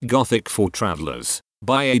Gothic for Travelers,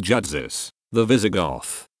 by A. Judzis, The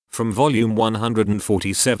Visigoth, from volume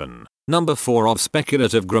 147, number 4 of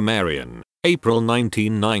Speculative Grammarian, April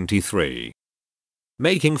 1993.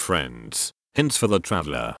 Making friends, hints for the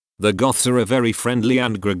traveler. The Goths are a very friendly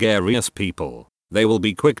and gregarious people. They will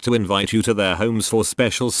be quick to invite you to their homes for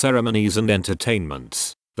special ceremonies and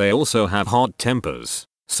entertainments. They also have hot tempers,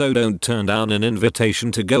 so don't turn down an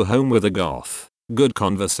invitation to go home with a Goth. Good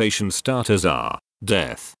conversation starters are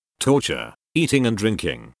death, torture, eating and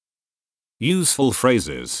drinking. Useful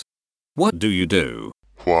phrases. What do you do?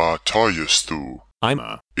 What tages du? I'm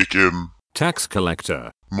a Ik am tax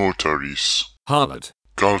collector, motoris, harlot,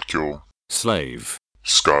 galgjo, slave,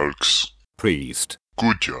 skalks, priest.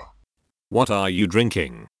 gudja. What are you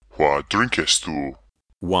drinking? What drinkest du?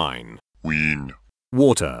 Wine, Wien,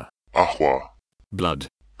 water, aqua, blood.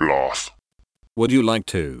 blóð. Would you like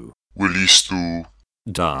to Willst du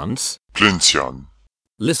dance? plinsjan,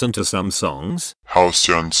 Listen to some songs?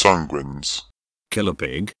 hausjan sanguins, Kill a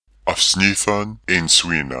pig? afsnithan ein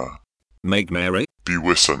swina, Make merry?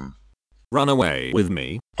 bewissen, Run away with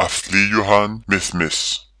me? afliohan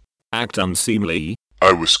mythmis, Act unseemly?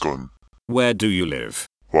 aiwiskun. Where do you live?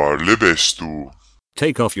 Waar libest du?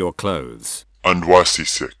 Take off your clothes. And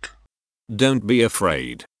wasisik, Don't be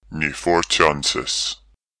afraid. ni fortiansis.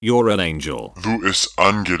 You're an angel. Du is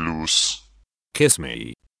angelus, Kiss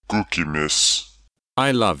me. gukimis,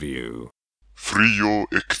 I love you. frio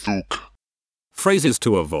ikthuk, Phrases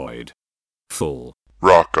to avoid. Fool.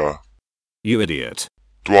 raka, You idiot.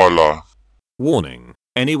 dwala, Warning.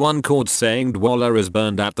 Anyone caught saying Dwala is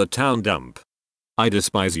burned at the town dump. I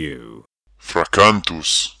despise you.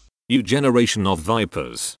 fracantus, You generation of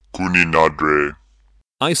vipers. kuninadre,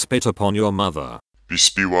 I spit upon your mother.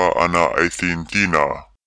 bispiwa ana aithintina,